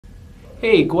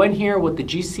Hey, Gwen here with the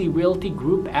GC Realty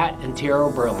Group at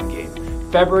Intero Burlingame.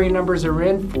 February numbers are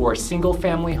in for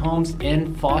single-family homes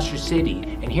in Foster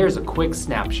City, and here's a quick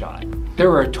snapshot. There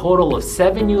were a total of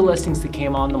 7 new listings that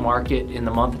came on the market in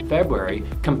the month of February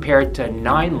compared to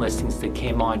 9 listings that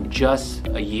came on just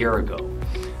a year ago.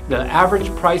 The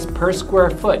average price per square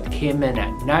foot came in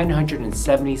at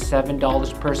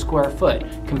 $977 per square foot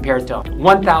compared to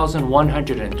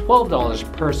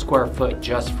 $1,112 per square foot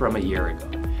just from a year ago.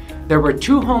 There were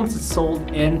 2 homes that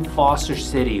sold in Foster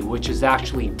City, which is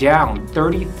actually down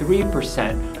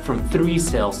 33% from 3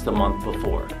 sales the month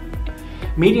before.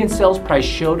 Median sales price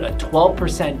showed a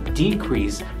 12%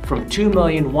 decrease from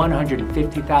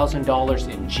 $2,150,000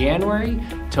 in January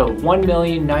to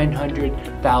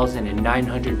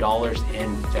 $1,900,900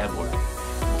 in February.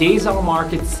 Days on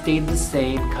market stayed the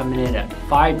same, coming in at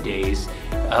 5 days,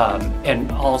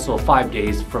 and also 5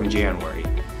 days from January.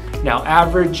 Now,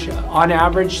 on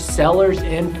average, sellers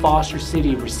in Foster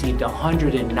City received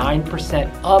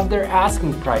 109% of their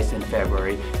asking price in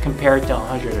February compared to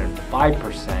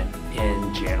 105%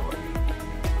 in January.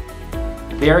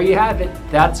 There you have it.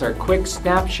 That's our quick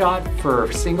snapshot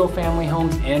for single-family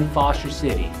homes in Foster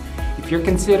City. If you're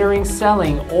considering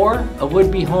selling or a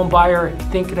would-be home buyer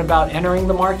thinking about entering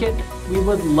the market, we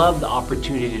would love the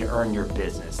opportunity to earn your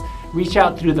business. Reach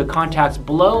out through the contacts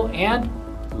below and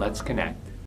let's connect.